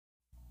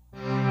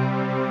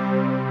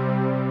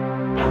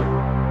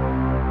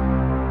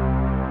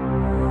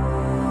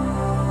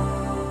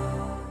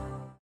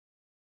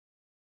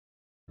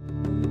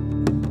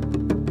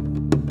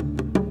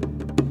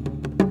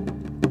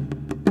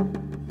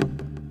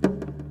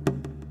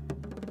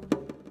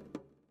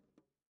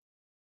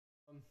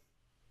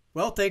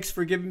Well, thanks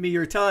for giving me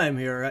your time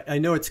here. I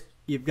know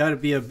you've got to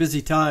be a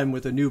busy time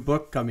with a new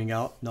book coming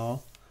out and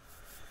all.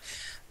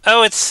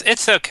 Oh,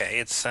 it's okay.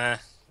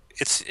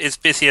 It's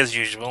busy as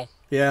usual.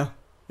 Yeah,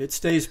 it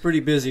stays pretty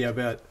busy, I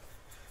bet.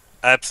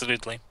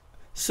 Absolutely.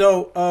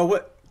 So,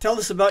 what? Tell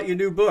us about your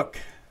new book.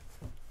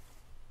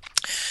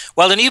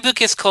 Well, the new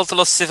book is called The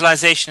Lost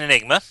Civilization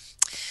Enigma.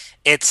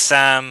 It's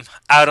out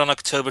on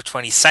October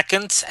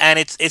 22nd, and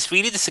it's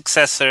really the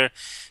successor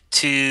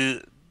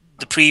to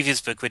the previous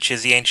book, which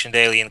is The Ancient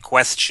Alien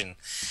Question.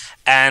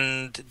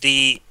 And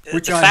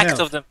Which the I fact have.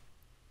 of the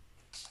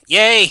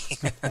yay,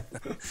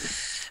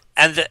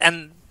 and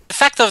the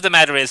fact of the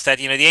matter is that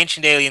the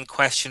Ancient Alien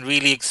Question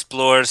really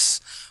explores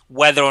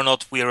whether or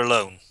not we're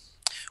alone.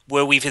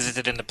 Were we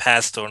visited in the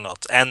past or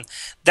not? And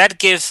that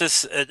gives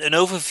us an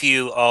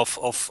overview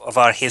of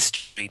our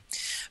history.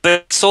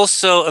 But it's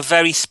also a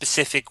very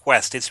specific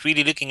quest. It's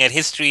really looking at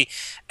history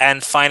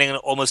and finding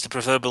almost a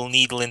proverbial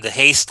needle in the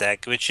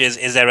haystack, which is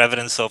there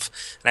evidence of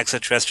an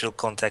extraterrestrial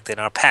contact in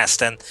our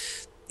past? And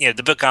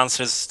the book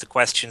answers the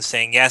question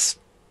saying yes,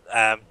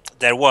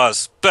 there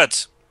was,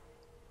 but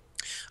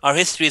our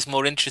history is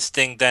more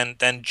interesting than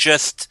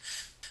just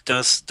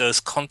those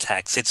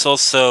contacts. It's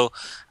also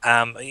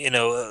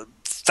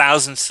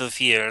thousands of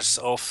years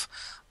of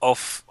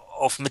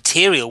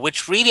material,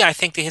 which really I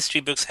think the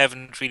history books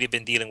haven't really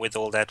been dealing with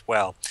all that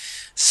well.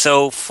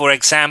 So, for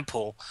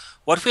example,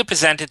 what we're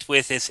presented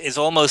with is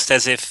almost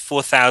as if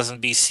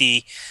 4000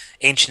 BC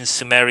ancient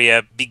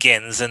Sumeria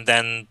begins, and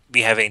then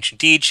we have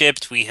ancient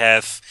Egypt, we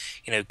have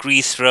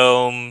Greece,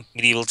 Rome,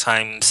 medieval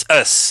times,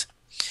 us.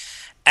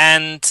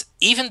 And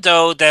even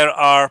though there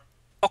are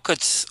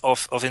pockets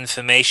of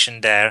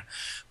information there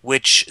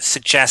which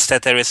suggest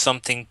that there is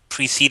something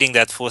preceding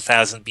that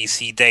 4000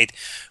 BC date,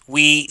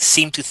 we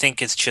seem to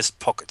think it's just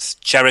pockets.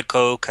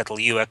 Jericho,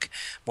 Cataluac,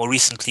 more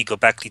recently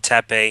Göbekli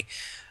Tepe,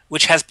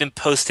 which has been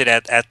posted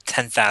at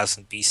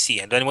 10,000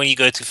 BC. And then when you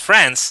go to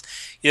France,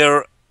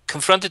 you're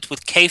confronted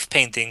with cave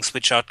paintings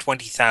which are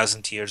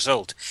 20,000 years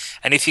old.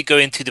 And if you go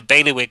into the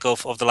bailiwick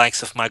of the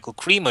likes of Michael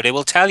Cremer, they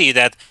will tell you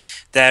that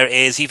there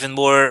is even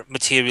more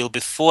material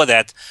before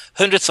that,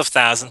 hundreds of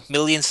thousands,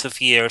 millions of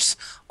years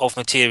of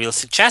material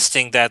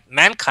suggesting that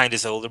mankind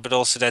is older, but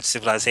also that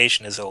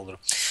civilization is older.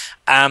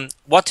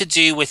 What to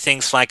do with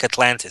things like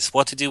Atlantis,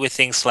 what to do with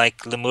things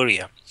like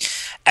Lemuria.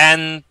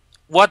 And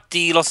what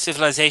the Lost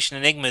Civilization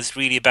Enigma is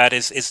really about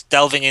is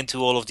delving into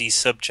all of these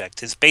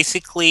subjects. It's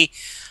basically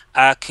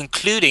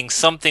concluding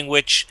something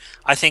which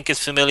I think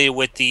is familiar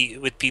with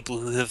people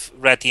who have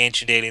read the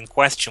Ancient Alien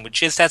Question,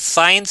 which is that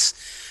science,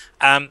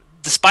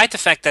 despite the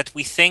fact that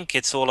we think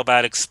it's all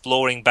about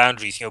exploring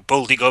boundaries,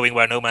 boldly going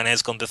where no man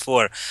has gone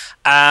before,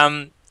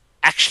 um,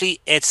 actually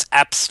it's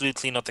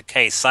absolutely not the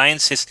case.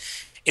 Science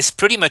is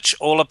pretty much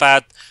all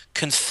about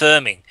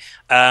confirming.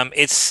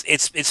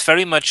 It's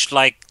very much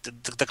like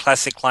the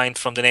classic line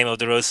from The Name of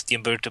the Rose, the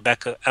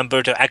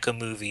Umberto Eco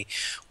movie,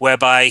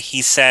 whereby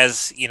he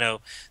says,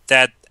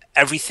 that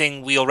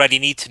everything we already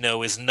need to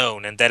know is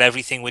known, and that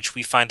everything which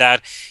we find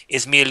out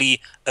is merely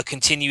a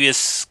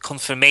continuous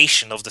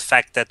confirmation of the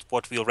fact that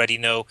what we already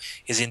know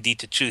is indeed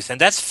the truth.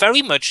 And that's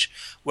very much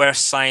where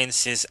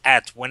science is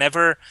at.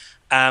 Whenever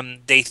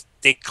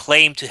they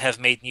claim to have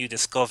made new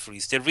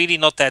discoveries, they're really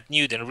not that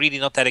new. They're really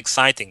not that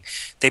exciting.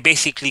 They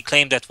basically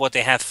claim that what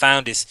they have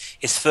found is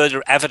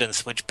further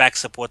evidence which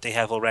backs up what they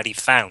have already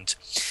found,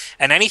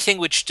 and anything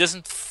which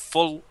doesn't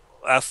fall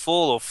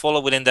or follow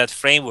within that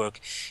framework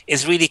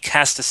is really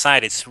cast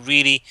aside. It's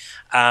really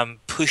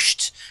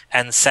pushed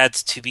and said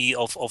to be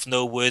of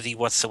no worthy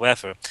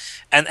whatsoever.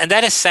 And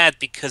that is sad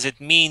because it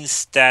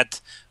means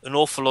that an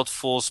awful lot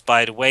falls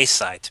by the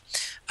wayside.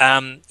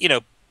 Um, you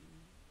know,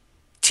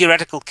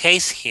 Theoretical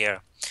case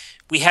here.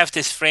 We have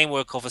this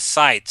framework of a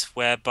site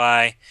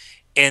whereby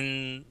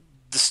in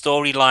the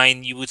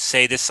storyline you would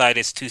say this site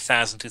is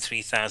 2000 to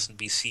 3000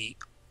 BC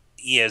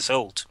years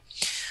old.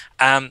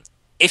 Um,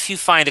 if you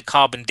find a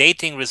carbon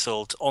dating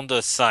result on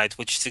the site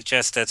which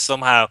suggests that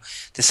somehow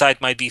the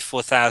site might be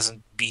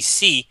 4000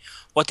 BC,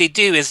 what they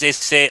do is they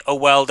say, oh,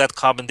 well, that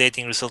carbon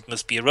dating result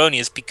must be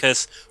erroneous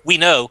because we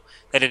know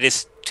that it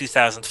is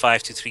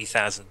 2005 to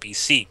 3000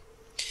 BC.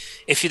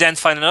 If you then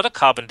find another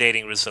carbon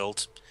dating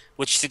result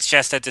which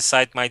suggests that the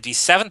site might be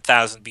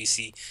 7000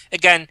 BC,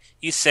 again,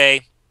 you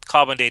say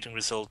carbon dating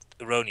result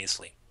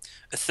erroneously.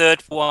 A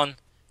third one,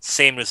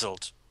 same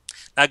result.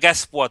 Now,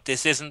 guess what?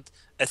 This isn't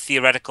a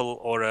theoretical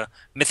or a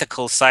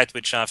mythical site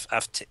which I've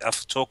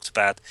talked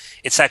about.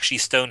 It's actually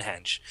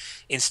Stonehenge.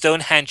 In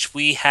Stonehenge,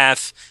 we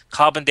have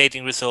carbon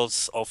dating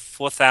results of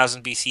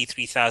 4000 BC,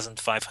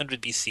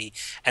 3500 BC,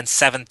 and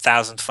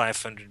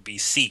 7500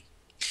 BC.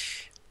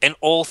 In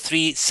all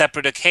three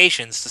separate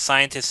occasions, the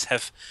scientists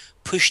have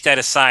pushed that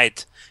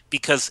aside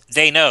because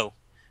they know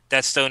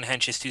that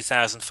Stonehenge is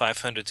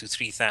 2500 to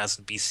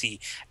 3000 BC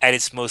at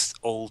its most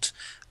old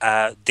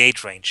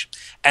date range.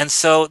 And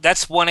so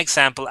that's one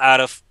example out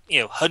of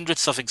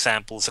hundreds of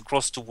examples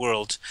across the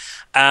world.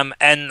 And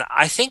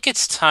I think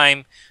it's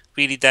time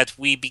really that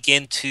we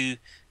begin to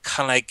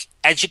kind of like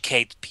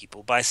educate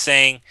people by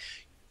saying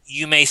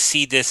you may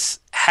see this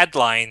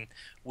headline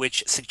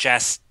which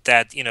suggests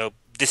that,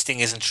 this thing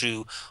isn't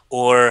true,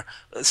 or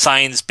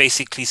science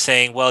basically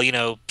saying, well,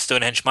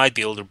 Stonehenge might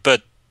be older,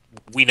 but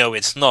we know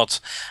it's not.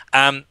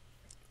 Um,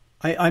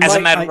 I as a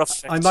might matter of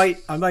fact,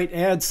 I might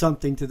add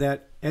something to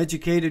that.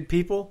 Educated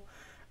people,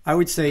 I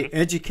would say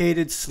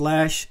educated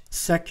slash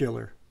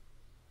secular.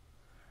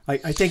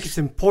 I think it's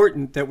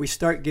important that we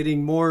start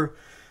getting more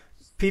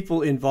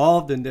people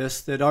involved in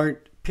this that aren't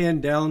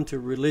pinned down to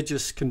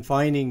religious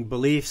confining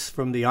beliefs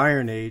from the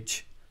Iron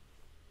Age.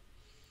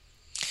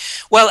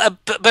 well,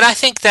 but I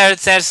think there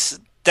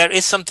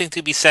is something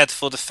to be said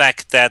for the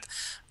fact that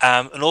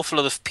an awful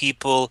lot of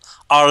people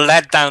are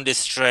led down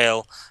this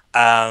trail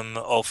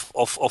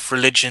of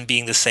religion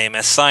being the same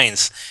as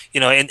science.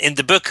 In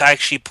the book, I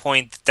actually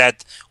point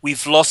that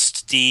we've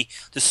lost the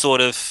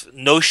sort of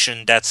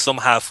notion that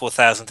somehow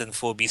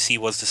 4004 BC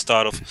was the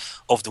start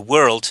of the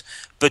world,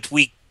 but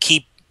we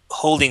keep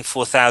holding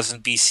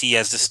 4000 BC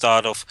as the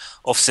start of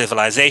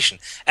civilization.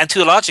 And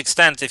to a large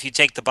extent, if you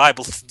take the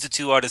Bible, the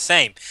two are the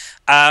same.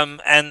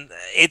 And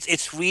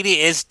it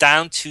really is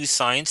down to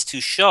science to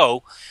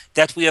show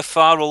that we are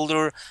far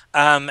older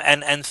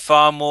and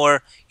far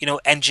more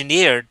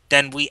engineered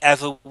than we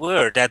ever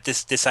were. That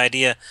this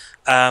idea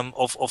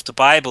of the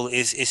Bible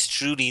is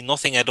truly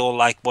nothing at all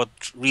like what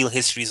real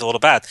history is all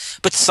about.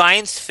 But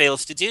science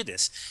fails to do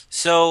this.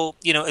 So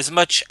as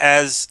much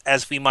as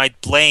we might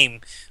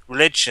blame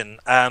religion,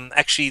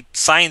 actually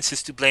science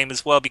is to blame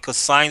as well, because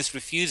science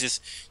refuses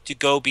to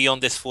go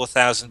beyond this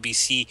 4000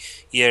 BC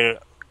year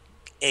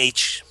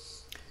age.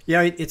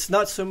 Yeah, it's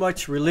not so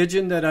much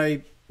religion that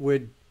I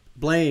would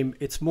blame.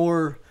 It's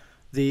more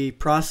the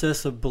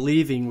process of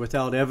believing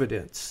without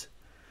evidence.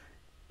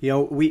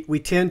 We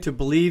tend to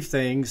believe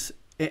things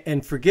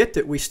and forget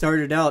that we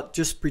started out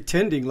just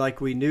pretending like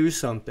we knew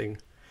something.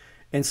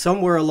 And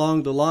somewhere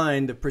along the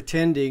line, the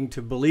pretending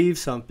to believe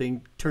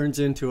something turns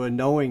into a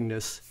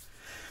knowingness.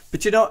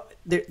 But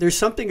there's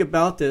something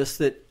about this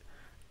that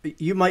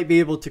you might be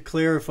able to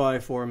clarify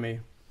for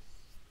me.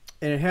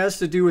 And it has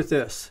to do with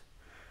this.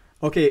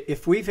 Okay,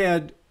 if we've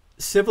had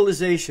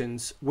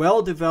civilizations,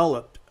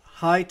 well-developed,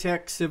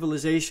 high-tech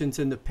civilizations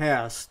in the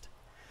past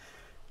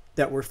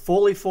that were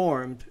fully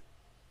formed,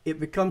 it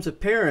becomes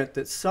apparent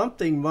that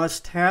something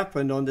must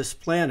happen on this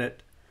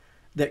planet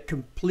that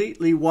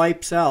completely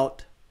wipes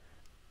out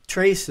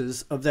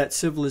traces of that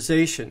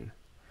civilization.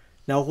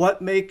 Now,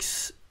 what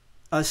makes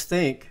us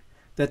think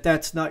that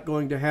that's not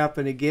going to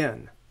happen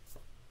again?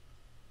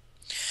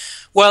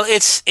 Well,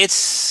 it's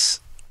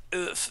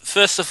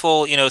first of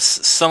all,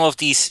 some of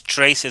these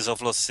traces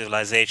of lost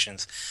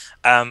civilizations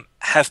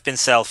have been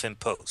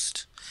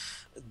self-imposed.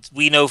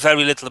 We know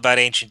very little about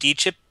ancient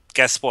Egypt.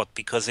 Guess what?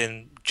 Because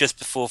in just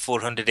before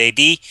 400 AD,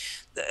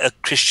 a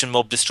Christian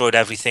mob destroyed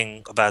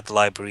everything about the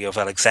Library of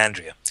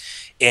Alexandria.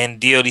 In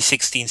the early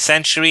 16th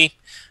century,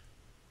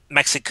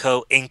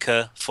 Mexico,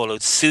 Inca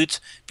followed suit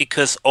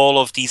because all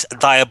of these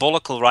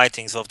diabolical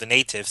writings of the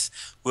natives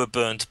were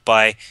burned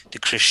by the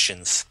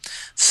Christians.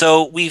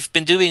 So we've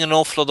been doing an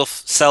awful lot of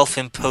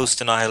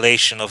self-imposed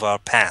annihilation of our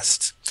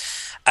past.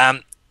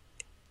 And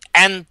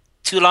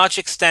to a large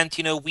extent,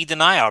 we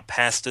deny our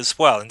past as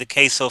well. In the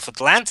case of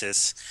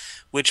Atlantis,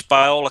 which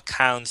by all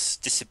accounts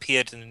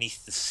disappeared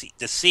underneath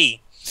the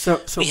sea.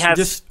 So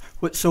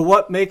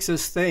what makes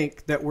us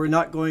think that we're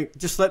not going?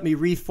 Just let me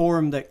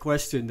reform that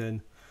question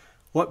then.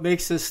 What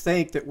makes us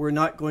think that we're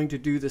not going to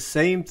do the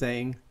same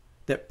thing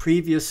that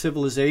previous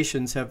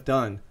civilizations have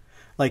done?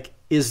 Like,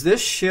 is this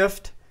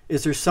shift?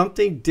 Is there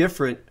something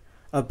different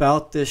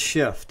about this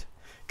shift?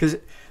 Because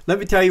let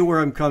me tell you where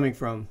I'm coming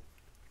from.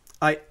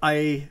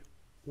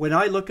 When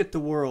I look at the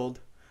world,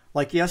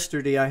 like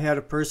yesterday, I had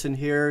a person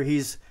here.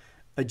 He's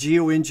a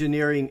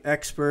geoengineering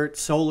expert,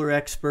 solar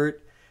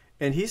expert,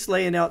 and he's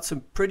laying out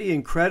some pretty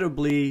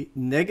incredibly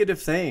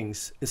negative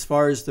things as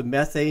far as the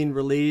methane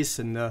release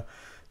and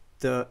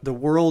the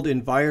world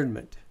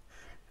environment.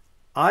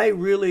 I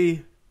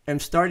really am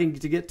starting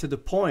to get to the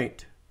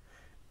point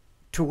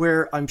to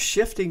where I'm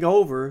shifting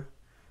over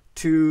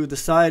to the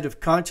side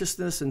of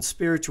consciousness and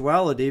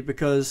spirituality,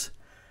 because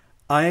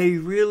I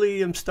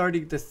really am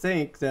starting to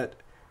think that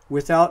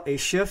without a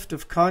shift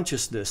of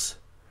consciousness,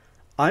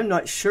 I'm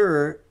not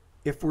sure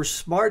if we're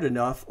smart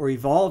enough or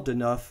evolved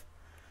enough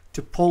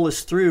to pull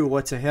us through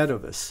what's ahead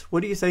of us.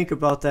 What do you think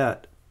about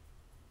that?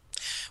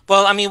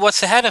 Well, I mean,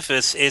 what's ahead of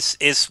us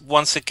is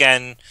once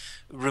again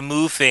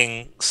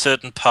removing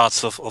certain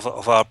parts of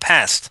our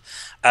past.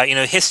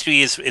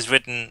 History is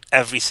written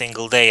every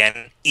single day,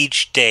 and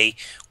each day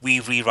we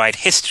rewrite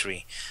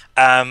history.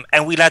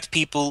 And we let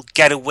people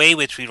get away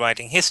with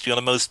rewriting history on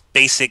the most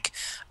basic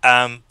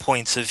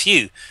points of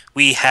view.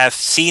 We have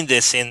seen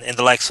this in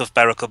the likes of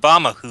Barack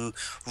Obama, who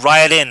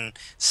riot in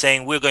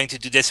saying, we're going to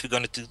do this, we're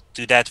going to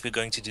do that, we're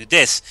going to do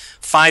this.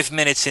 5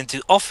 minutes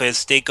into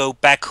office, they go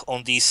back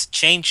on these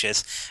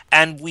changes,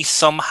 and we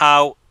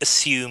somehow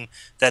assume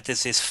that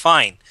this is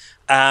fine.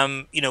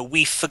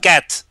 We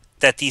forget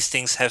that these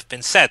things have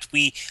been said.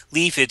 We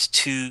leave it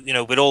to,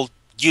 with all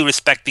due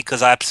respect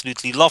because I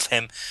absolutely love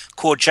him,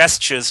 core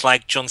gestures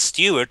like Jon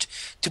Stewart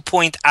to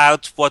point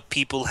out what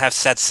people have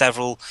said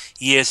several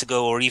years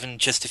ago or even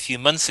just a few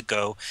months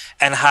ago,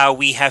 and how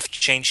we have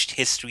changed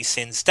history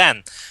since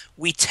then.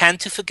 We tend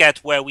to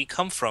forget where we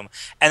come from.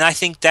 And I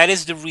think that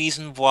is the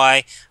reason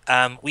why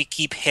we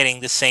keep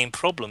hitting the same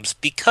problems,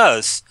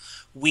 because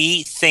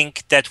we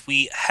think that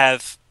we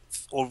have,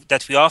 or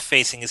that we are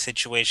facing a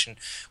situation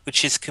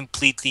which is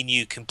completely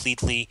new,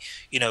 completely,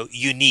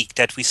 unique,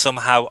 that we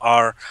somehow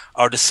are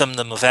the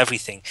summum of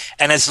everything.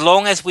 And as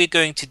long as we're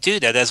going to do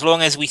that, as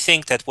long as we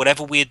think that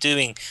whatever we're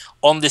doing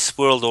on this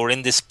world or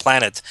in this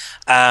planet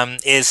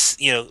is,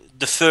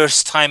 the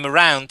first time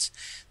around,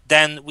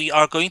 then we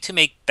are going to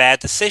make bad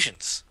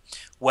decisions,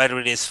 whether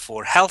it is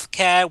for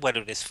healthcare,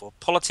 whether it is for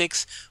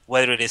politics,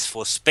 whether it is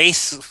for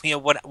space,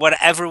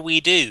 whatever we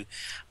do.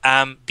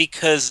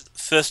 Because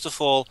first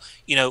of all,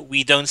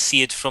 we don't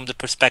see it from the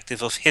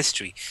perspective of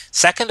history.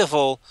 Second of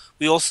all,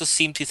 we also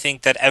seem to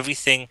think that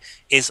everything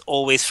is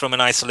always from an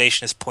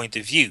isolationist point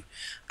of view.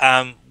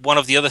 One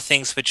of the other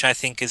things which I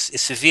think is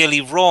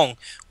severely wrong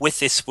with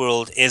this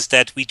world is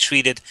that we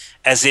treat it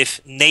as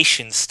if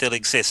nations still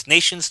exist.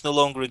 Nations no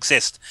longer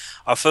exist.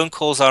 Our phone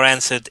calls are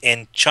answered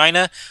in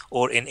China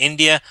or in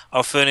India.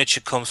 Our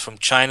furniture comes from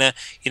China.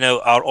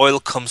 Our oil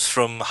comes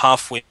from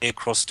halfway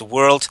across the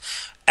world.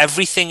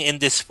 Everything in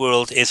this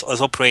world is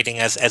operating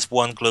as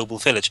one global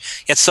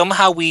village. Yet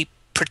somehow we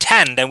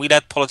pretend, and we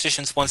let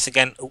politicians once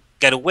again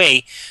get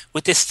away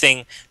with this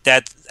thing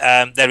that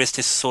there is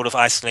this sort of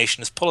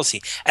isolationist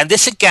policy. And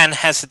this again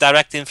has a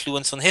direct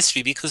influence on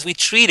history, because we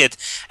treat it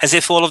as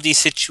if all of these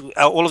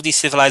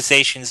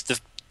civilizations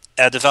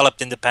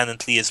developed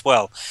independently as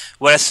well.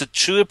 Whereas the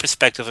truer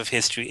perspective of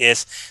history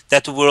is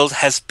that the world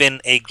has been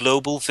a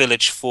global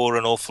village for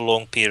an awful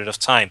long period of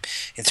time.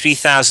 In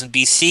 3000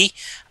 BC,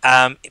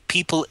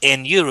 people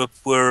in Europe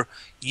were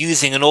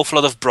using an awful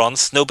lot of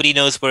bronze. Nobody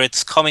knows where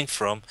it's coming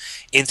from.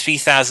 In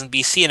 3000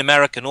 BC in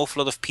America, an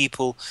awful lot of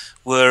people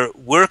were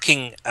were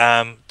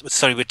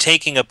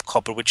taking up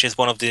copper, which is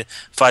one of the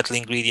vital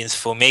ingredients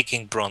for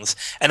making bronze,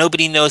 and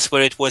nobody knows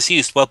where it was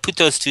used. Well, put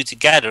those two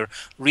together,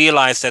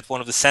 realize that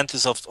one of the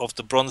centers of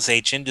the Bronze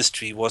Age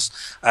industry was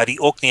the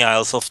Orkney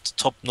Isles of the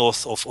top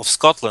north of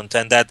Scotland,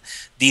 and that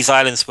these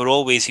islands were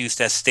always used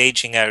as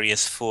staging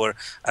areas for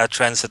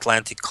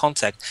transatlantic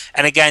contact.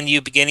 And again,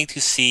 you're beginning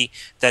to see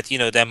that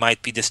there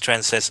might be this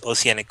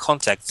transoceanic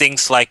contact.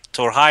 Things like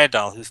Thor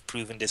Heyerdahl, who've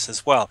proven this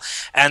as well.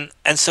 And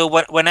so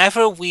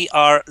whenever we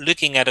are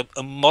looking at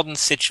a modern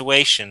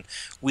situation,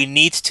 we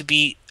need to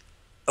be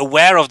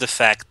aware of the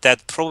fact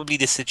that probably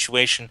this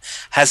situation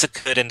has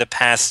occurred in the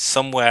past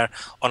somewhere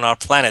on our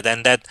planet,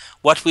 and that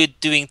what we're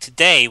doing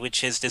today,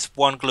 which is this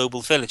one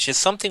global village, is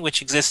something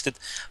which existed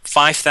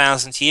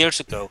 5,000 years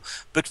ago,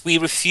 but we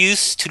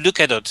refuse to look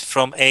at it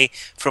from a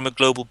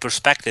global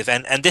perspective.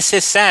 And this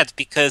is sad,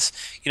 because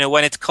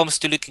when it comes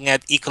to looking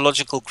at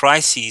ecological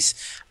crises,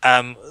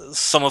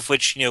 some of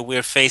which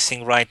we're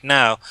facing right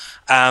now,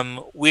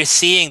 we're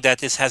seeing that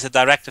this has a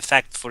direct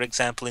effect. For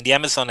example, in the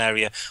Amazon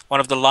area, one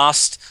of the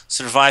last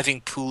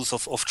surviving pools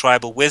of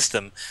tribal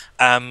wisdom,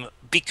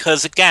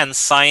 because again,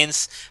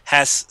 science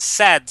has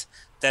said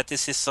that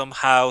this is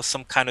somehow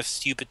some kind of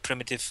stupid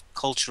primitive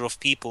culture of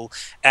people,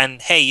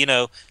 and hey,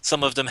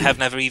 some of them have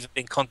never even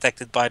been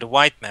contacted by the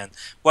white man.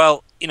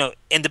 Well,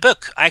 in the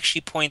book I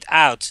actually point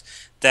out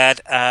that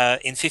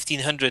in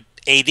 1500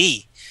 AD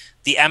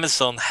the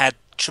Amazon had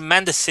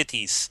tremendous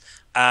cities,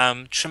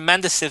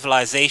 tremendous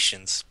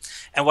civilizations.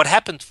 And what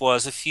happened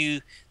was, a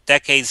few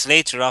decades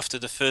later, after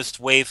the first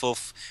wave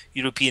of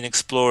European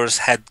explorers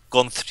had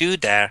gone through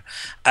there,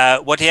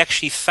 what they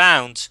actually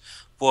found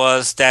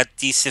was that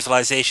these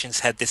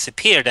civilizations had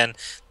disappeared, and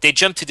they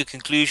jumped to the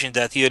conclusion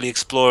that the early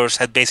explorers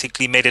had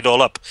basically made it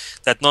all up,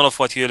 that none of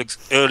what the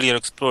earlier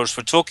explorers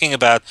were talking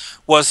about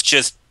was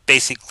just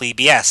basically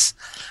BS.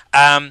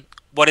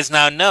 What is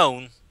now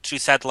known through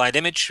satellite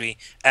imagery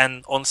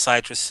and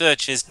on-site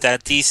research is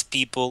that these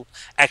people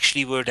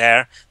actually were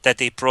there, that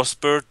they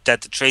prospered,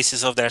 that the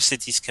traces of their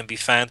cities can be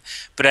found,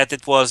 but that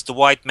it was the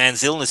white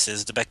man's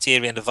illnesses, the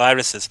bacteria and the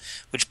viruses,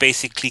 which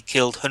basically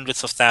killed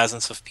hundreds of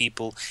thousands of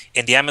people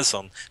in the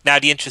Amazon. Now,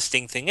 the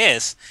interesting thing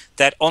is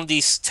that on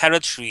these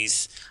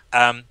territories,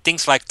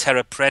 things like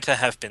terra preta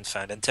have been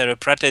found, and terra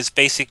preta is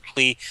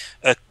basically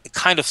a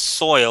kind of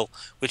soil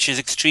which is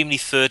extremely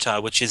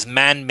fertile, which is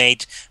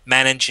man-made,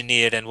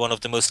 man-engineered, and one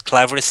of the most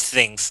cleverest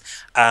things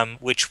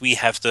which we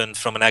have done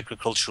from an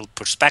agricultural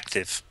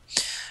perspective.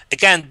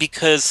 Again,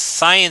 because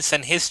science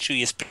and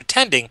history is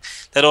pretending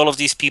that all of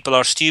these people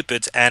are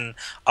stupid and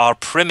are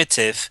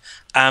primitive,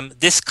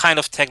 this kind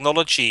of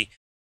technology